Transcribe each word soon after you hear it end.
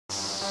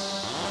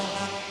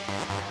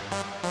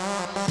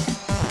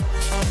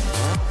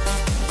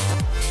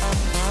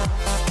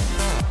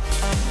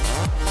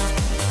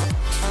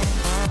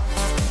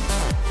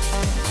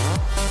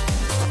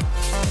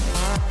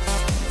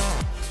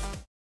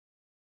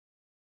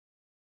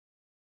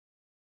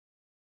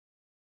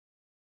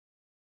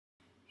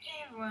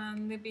Hey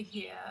everyone, Libby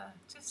here,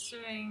 just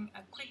doing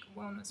a quick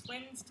Wellness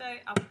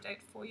Wednesday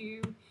update for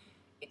you.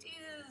 It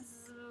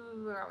is,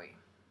 where are we?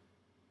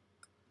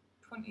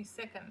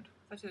 22nd,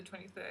 it's actually the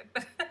 23rd,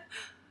 but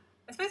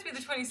it's supposed to be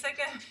the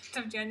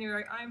 22nd of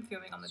January. I'm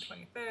filming on the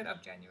 23rd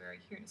of January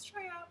here in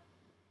Australia.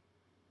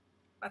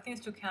 But I think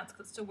it still counts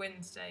because it's still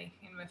Wednesday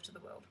in most of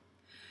the world.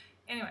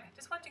 Anyway,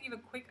 just wanted to give a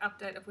quick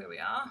update of where we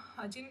are.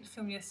 I didn't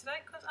film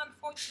yesterday because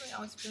unfortunately I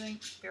was feeling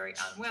very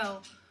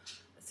unwell.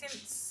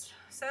 Since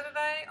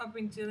Saturday, I've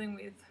been dealing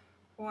with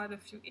quite a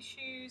few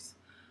issues.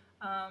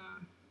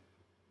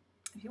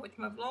 If you watch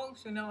my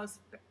vlogs, you'll know I was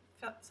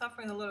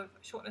suffering a lot of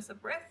shortness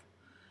of breath,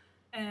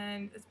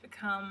 and it's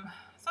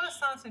not a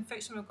sinus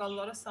infection, but I've got a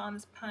lot of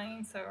sinus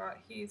pain. So right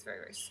here is very,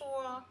 very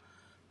sore,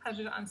 had a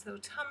bit of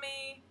unsettled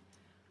tummy,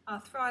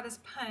 arthritis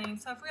pain.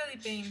 So I've really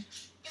been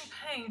in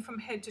pain from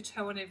head to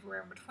toe and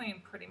everywhere in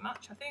between, pretty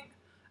much. I think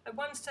at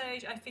one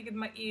stage I figured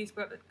my ears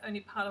were the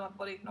only part of my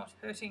body not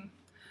hurting.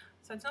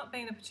 So it's not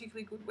been a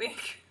particularly good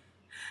week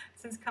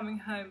since coming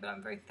home, but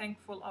I'm very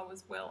thankful I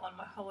was well on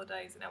my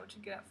holidays and able to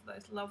get out for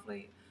those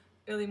lovely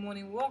early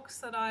morning walks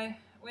that I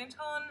went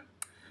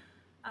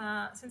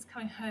on. Since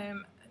coming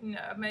home,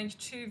 I've managed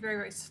 2 very,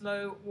 very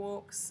slow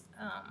walks,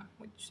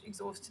 which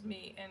exhausted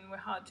me and were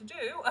hard to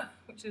do,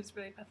 which is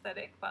really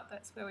pathetic, but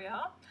that's where we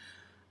are.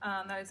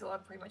 That is all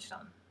I've pretty much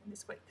done in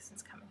this week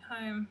since coming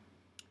home.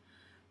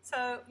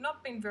 So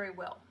not been very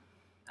well.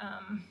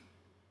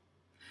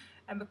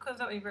 And because I've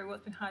not been very well,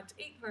 it's been hard to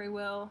eat very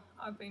well.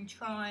 I've been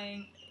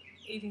trying,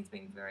 eating's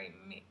been very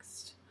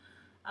mixed.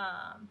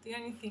 The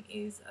only thing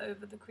is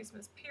over the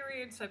Christmas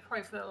period, so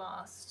probably for the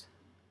last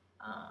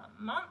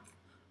month,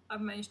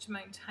 I've managed to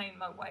maintain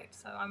my weight.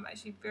 So I'm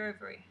actually very,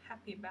 very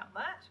happy about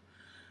that.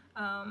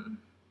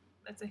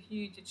 That's a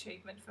huge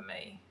achievement for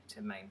me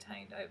to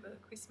maintain over the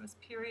Christmas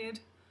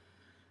period.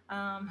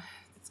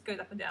 It goes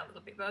up and down a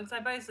little bit, but I'd say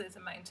basically it's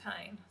a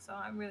maintain. So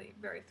I'm really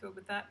very thrilled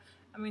with that.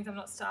 It means I'm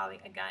not starting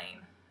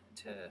again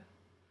to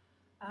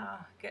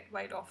get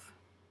weight off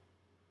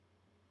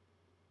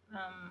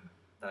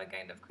that I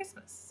gained over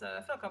Christmas. So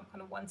I feel like I'm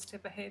kind of one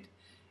step ahead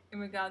in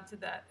regard to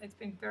that. It's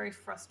been very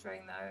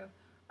frustrating though.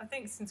 I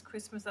think since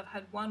Christmas I've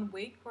had 1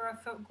 week where I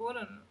felt good,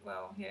 and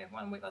well, yeah,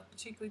 1 week I was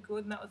particularly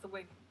good, and that was the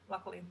week,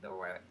 luckily, they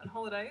were on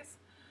holidays.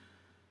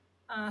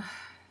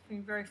 It's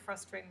been very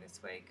frustrating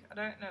this week. I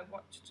don't know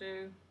what to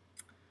do.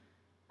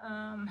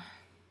 I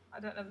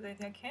don't know if there's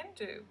anything I can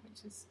do,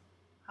 which is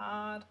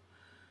hard.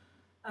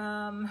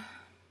 I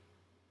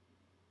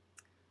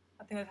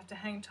think I'd have to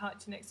hang tight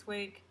to next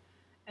week,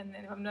 and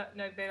then if I'm no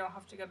better, I'll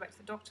have to go back to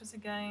the doctors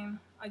again.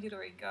 I did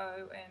already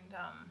go, and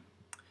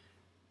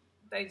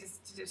they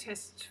just did a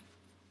test.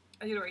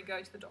 I did already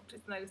go to the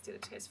doctors, and they just did a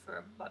test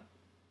for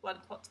blood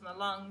clots in the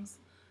lungs,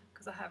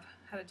 because I have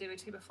had a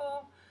DVT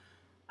before.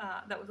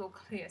 That was all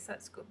clear, so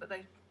that's good, but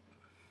they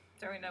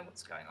don't really know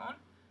what's going on.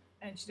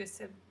 And she just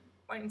said,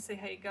 wait and see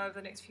how you go over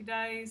the next few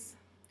days.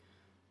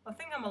 I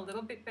think I'm a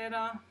little bit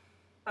better,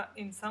 but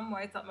in some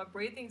ways, like my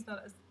breathing's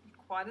not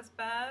quite as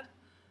bad.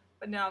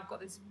 But now I've got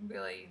this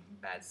really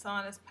bad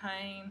sinus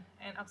pain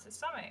and upset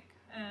stomach,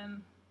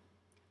 and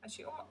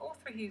actually all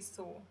 3 here is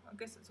sore. I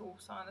guess it's all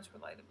sinus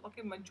related. Like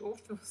even my jaw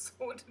feels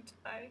sore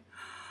today.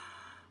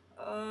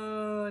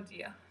 Oh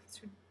dear,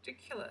 it's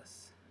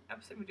ridiculous,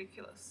 absolutely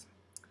ridiculous.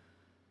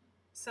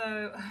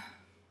 So I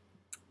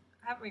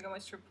haven't really got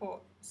much to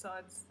report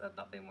besides I've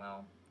not been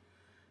well.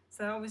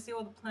 So obviously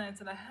all the plans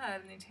that I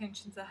had and the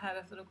intentions I had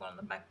have sort of gone on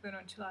the back burner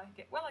until I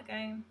get well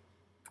again.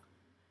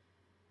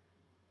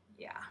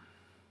 Yeah.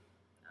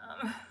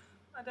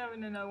 I don't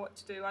really know what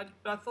to do,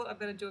 but I thought I'd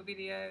better do a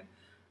video.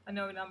 I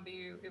know a number of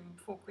you, even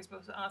before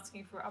Christmas, were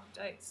asking for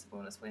updates,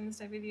 Wellness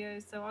Wednesday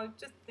videos, so I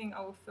just think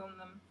I will film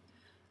them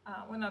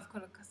when I've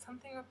got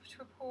something to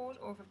report,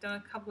 or if I've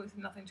done a couple with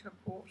nothing to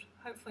report.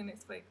 Hopefully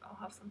next week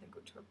I'll have something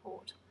good to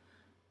report.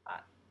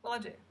 But, well, I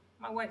do.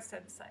 My weight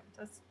stayed the same,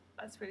 so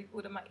that's really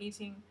good, and my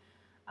eating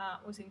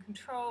was in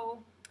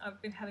control.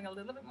 I've been having a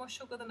little bit more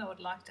sugar than I would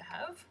like to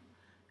have,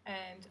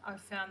 and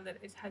I've found that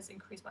it has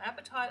increased my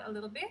appetite a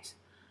little bit,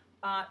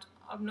 but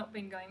I've not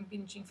been going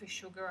binging for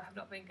sugar. I have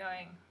not been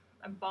going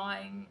and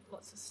buying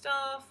lots of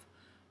stuff,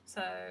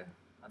 so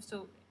I'm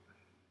still,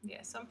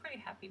 yeah, so I'm pretty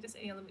happy. Just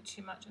eating a little bit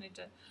too much. I need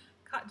to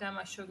cut down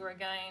my sugar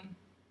again,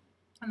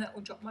 and that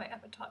will drop my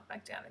appetite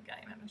back down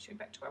again, and I'll shoot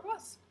back to where I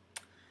was,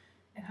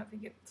 and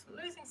hopefully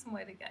losing some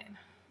weight again.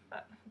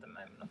 But at the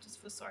moment I just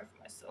feel sorry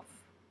for myself.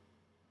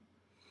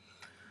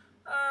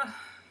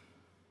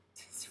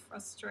 It's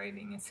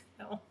frustrating as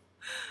hell.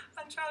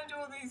 I'm trying to do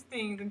all these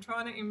things and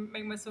trying to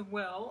make myself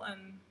well,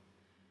 and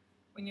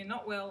when you're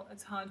not well,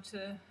 it's hard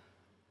to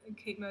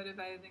keep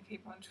motivated and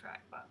keep on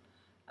track. But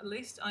at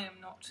least I am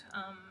not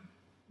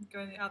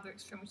going the other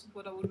extreme, which is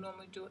what I would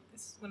normally do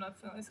when I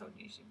feel this. I would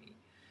usually be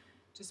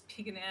just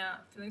pigging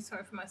out, feeling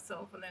sorry for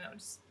myself, and then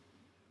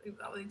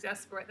I would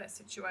exasperate that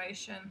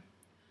situation.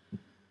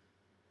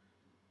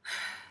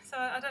 So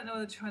I don't know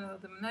whether to try another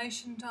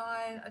elimination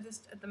diet.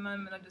 At the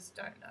moment, I just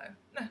don't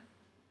know.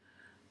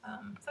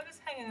 So I'm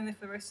just hanging in there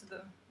for the rest of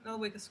another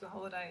week of school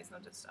holidays, and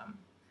I'll just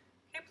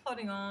keep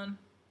plodding on.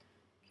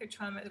 keep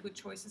trying to make the good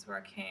choices where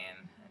I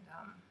can,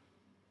 and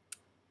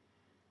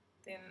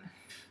then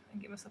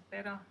get myself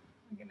better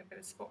and get in a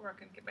better spot where I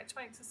can get back to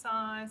my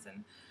exercise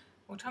and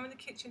more time in the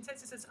kitchen. So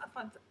it's just, I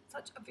find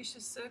such a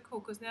vicious circle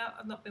because now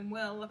I've not been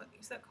well. I've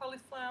used that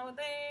cauliflower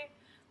there.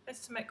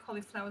 That's to make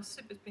cauliflower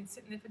soup. It's been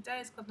sitting there for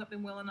days because I've not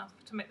been well enough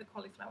to make the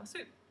cauliflower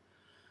soup.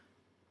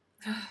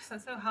 So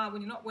it's so hard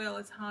when you're not well.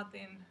 It's hard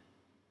then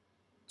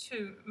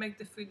to make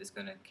the food that's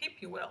going to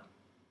keep you well.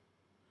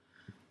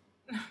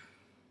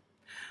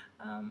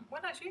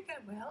 When I do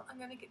get well, I'm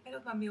going to get better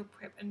with my meal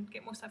prep and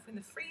get more stuff in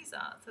the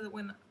freezer so that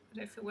when I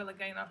don't feel well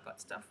again, I've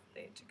got stuff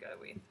there to go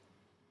with.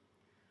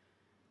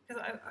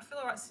 Because I feel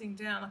alright sitting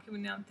down, like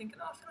even now I'm thinking,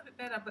 oh, I feel a bit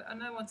better, but I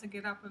know once I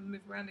get up and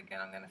move around again,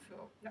 I'm going to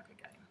feel yuck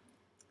again.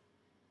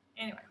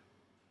 Anyway,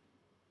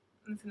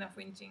 that's enough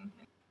whinging.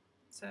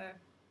 So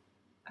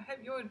I hope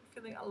you're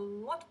feeling a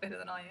lot better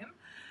than I am,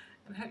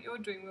 and I hope you're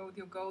doing well with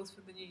your goals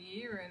for the new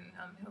year and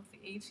healthy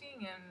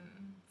eating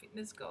and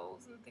fitness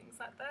goals and things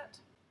like that.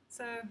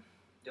 So I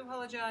do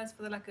apologise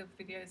for the lack of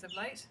videos of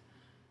late.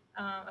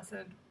 I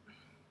said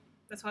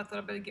that's why I thought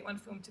I'd better get one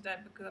filmed today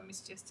because I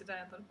missed yesterday.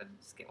 I thought I'd better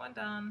just get one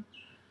done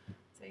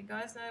so you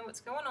guys know what's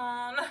going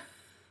on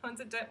once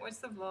I don't watch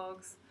the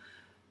vlogs.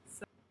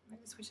 So I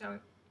just wish I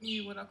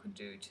knew what I could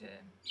do to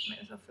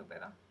make myself feel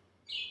better.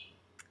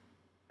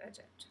 Badge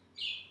out.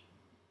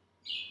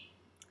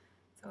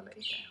 So I'll let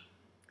you go.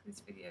 This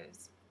video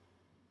is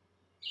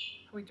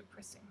probably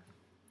depressing.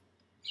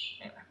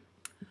 Anyway,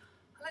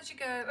 I'll let you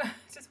go.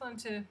 Just wanted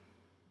to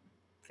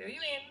fill you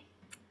in,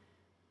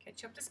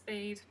 catch you up to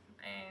speed,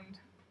 and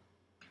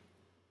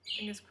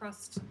fingers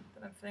crossed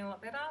that I'm feeling a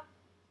lot better.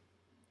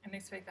 And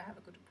next week I have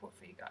a good report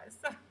for you guys.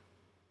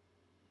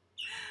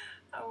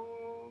 I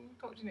will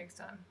talk to you next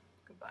time.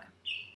 Goodbye.